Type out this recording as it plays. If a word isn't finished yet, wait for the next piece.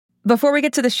Before we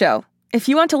get to the show, if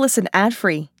you want to listen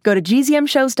ad-free, go to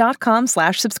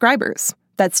gzmshows.com/subscribers.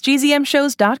 That's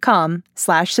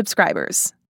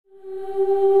gzmshows.com/subscribers.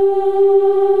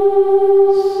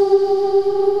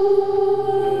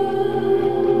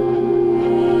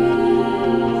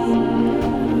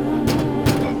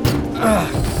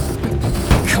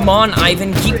 Come on,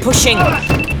 Ivan, keep pushing.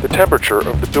 The temperature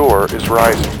of the door is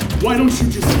rising. Why don't you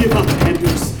just give up,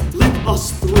 Anders? Let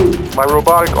us through. My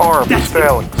robotic arm is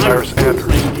failing, Cyrus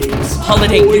Anders.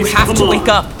 Holiday, you have to wake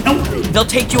up. Help me. They'll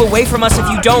take you away from us if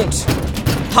you don't.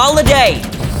 Holiday!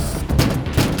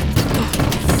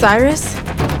 Cyrus?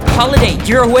 Holiday,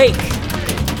 you're awake.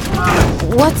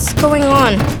 What's going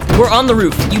on? We're on the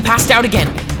roof. You passed out again.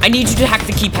 I need you to hack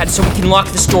the keypad so we can lock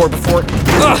this door before...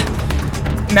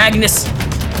 Magnus!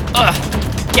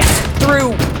 Get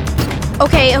through!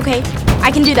 Okay.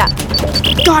 I can do that.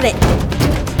 Got it.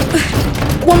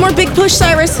 One more big push,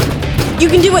 Cyrus. You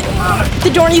can do it. The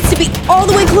door needs to be all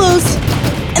the way closed,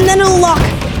 and then it'll lock.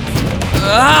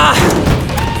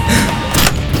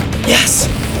 Yes!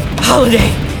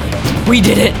 Holiday! We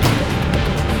did it!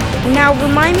 Now,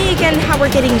 remind me again how we're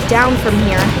getting down from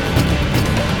here.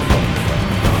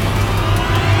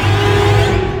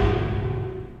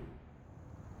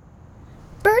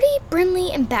 Birdie,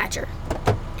 Brinley, and Badger.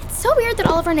 It's so weird that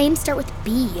all of our names start with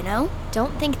B, you know?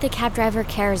 Don't think the cab driver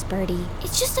cares, Birdie.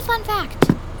 It's just a fun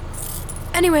fact.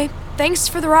 Anyway, thanks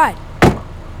for the ride.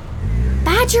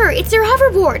 Badger, it's your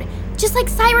hoverboard. Just like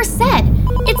Cyrus said.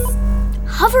 It's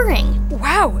hovering.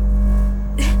 Wow.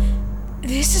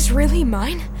 This is really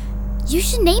mine? You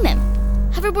should name him.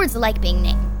 Hoverboards like being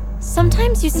named.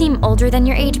 Sometimes you seem older than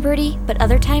your age, Birdie, but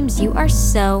other times you are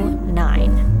so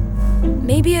 9.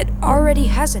 Maybe it already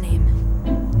has a name.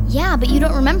 Yeah, but you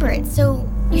don't remember it, so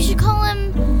you should call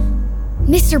him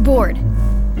Mr. Board.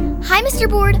 Hi, Mr.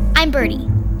 Board. I'm Birdie.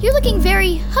 You're looking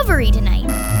very hovery tonight.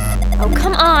 Oh,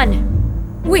 come on!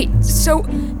 Wait, so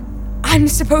I'm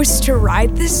supposed to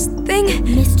ride this thing?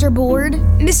 Mr. Board?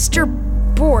 Mr.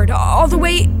 Board, all the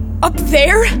way up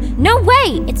there? No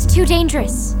way! It's too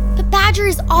dangerous. But Badger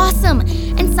is awesome,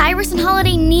 and Cyrus and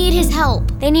Holiday need his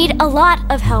help. They need a lot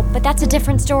of help, but that's a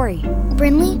different story.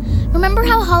 Brinley, remember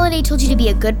how Holiday told you to be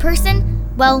a good person?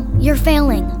 Well, you're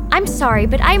failing. I'm sorry,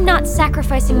 but I'm not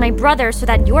sacrificing my brother so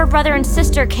that your brother and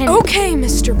sister can... Okay,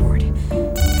 Mr. Board.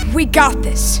 We got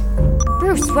this.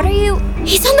 Bruce, what are you...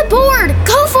 He's on the board!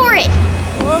 Go for it!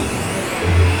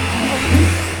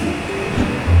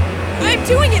 I'm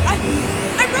doing it! I'm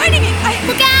riding it!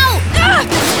 Look out!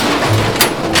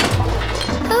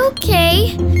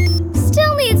 Okay.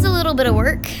 Still needs a little bit of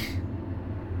work.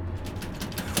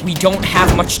 We don't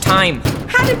have much time.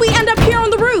 How did we end up here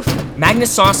on the roof?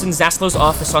 Magnus saw us in Zaslow's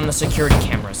office on the security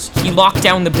cameras. He locked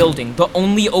down the building. The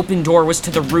only open door was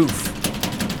to the roof.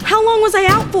 How long was I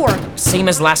out for? Same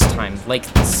as last time, like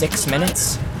 6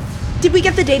 minutes. Did we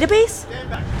get the database?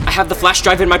 I have the flash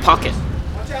drive in my pocket.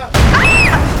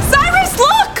 Cyrus,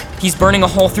 look! He's burning a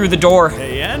hole through the door.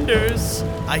 Hey, Anders.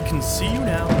 I can see you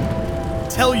now.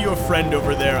 Tell your friend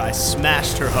over there I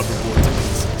smashed her hoverboard to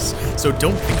pieces. So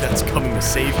don't think that's coming to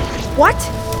save you. What?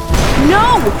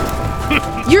 No!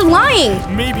 You're lying!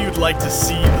 Maybe you'd like to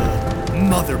see the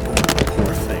motherboard,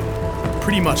 poor thing.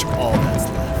 Pretty much all that's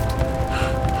left.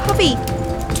 Hubby.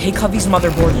 Take Hubby's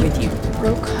motherboard with you.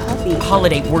 Broke Hubby.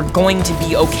 Holiday, we're going to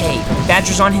be okay.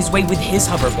 Badger's on his way with his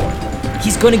hoverboard.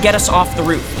 He's gonna get us off the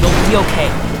roof. He'll be okay.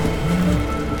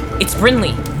 It's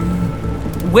Brinley.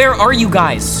 Where are you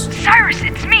guys? Cyrus,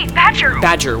 it's me, Badger.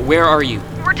 Badger, where are you?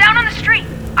 We're down on the street.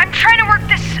 I'm trying to work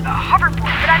this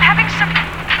hoverboard, but I'm having some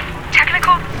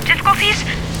technical difficulties.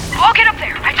 I'll get up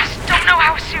there. I just don't know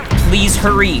how soon. Please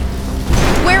hurry.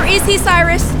 Where is he,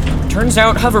 Cyrus? Turns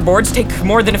out hoverboards take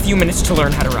more than a few minutes to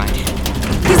learn how to ride.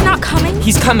 He's not coming?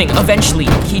 He's coming, eventually.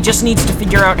 He just needs to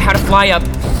figure out how to fly up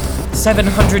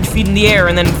 700 feet in the air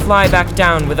and then fly back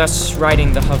down with us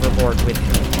riding the hoverboard with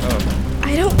him.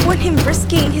 I don't want him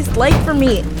risking his life for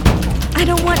me. I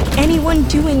don't want anyone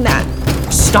doing that.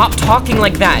 Stop talking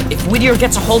like that. If Whittier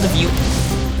gets a hold of you...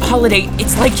 Holiday,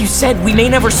 it's like you said, we may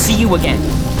never see you again.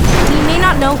 He may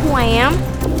not know who I am,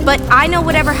 but I know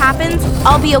whatever happens,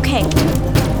 I'll be okay.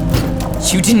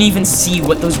 You didn't even see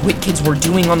what those Wit kids were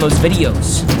doing on those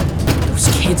videos. Those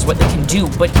kids, what they can do,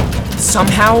 but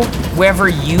somehow, wherever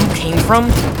you came from,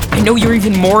 I know you're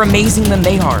even more amazing than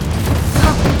they are.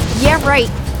 Yeah, right.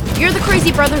 You're the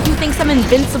crazy brother who thinks I'm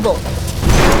invincible.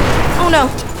 Oh no,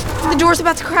 the door's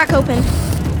about to crack open.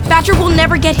 Badger will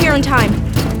never get here in time.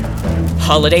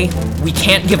 Holiday, we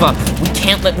can't give up. We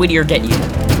can't let Whittier get you.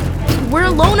 We're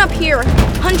alone up here,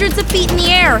 hundreds of feet in the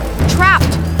air,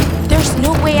 trapped. There's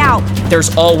no way out.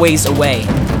 There's always a way.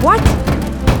 What?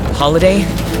 Holiday,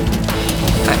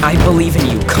 I believe in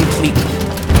you completely.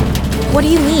 What do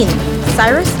you mean?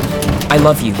 Cyrus? I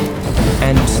love you,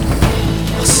 and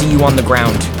I'll see you on the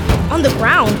ground. On the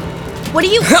ground? What do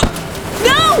you...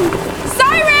 No!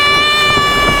 Cyrus!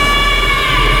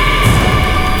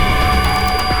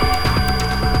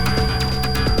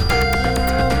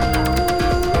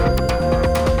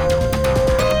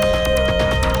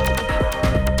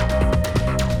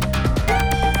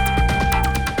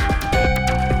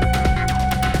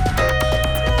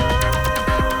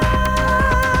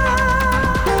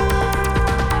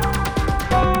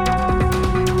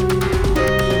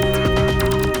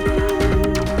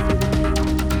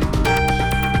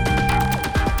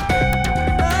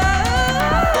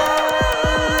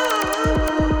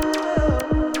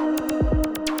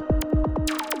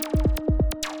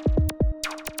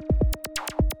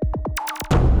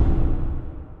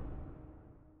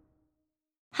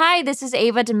 Hi, this is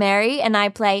Ava DeMary, and I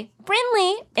play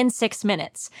Brinley in 6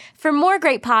 Minutes. For more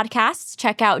great podcasts,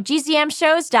 check out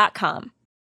gzmshows.com.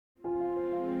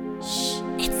 Shh,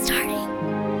 it's starting.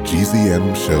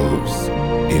 GZM Shows.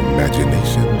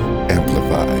 Imagination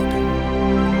Amplified.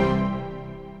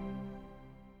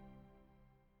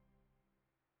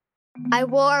 I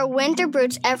wore winter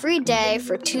boots every day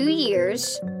for 2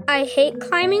 years. I hate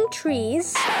climbing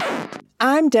trees.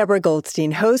 I'm Deborah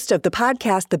Goldstein, host of the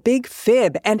podcast The Big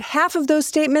Fib, and half of those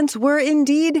statements were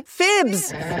indeed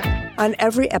fibs. On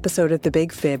every episode of The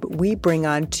Big Fib, we bring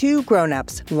on two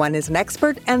grown-ups. One is an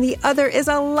expert and the other is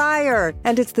a liar.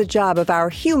 And it's the job of our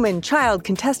human child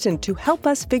contestant to help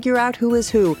us figure out who is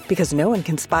who, because no one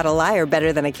can spot a liar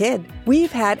better than a kid.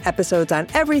 We've had episodes on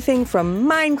everything from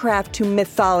Minecraft to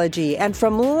mythology and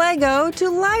from Lego to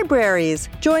libraries.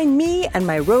 Join me and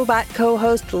my robot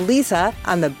co-host Lisa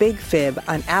on The Big Fib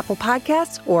on Apple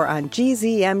Podcasts or on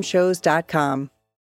gzmshows.com.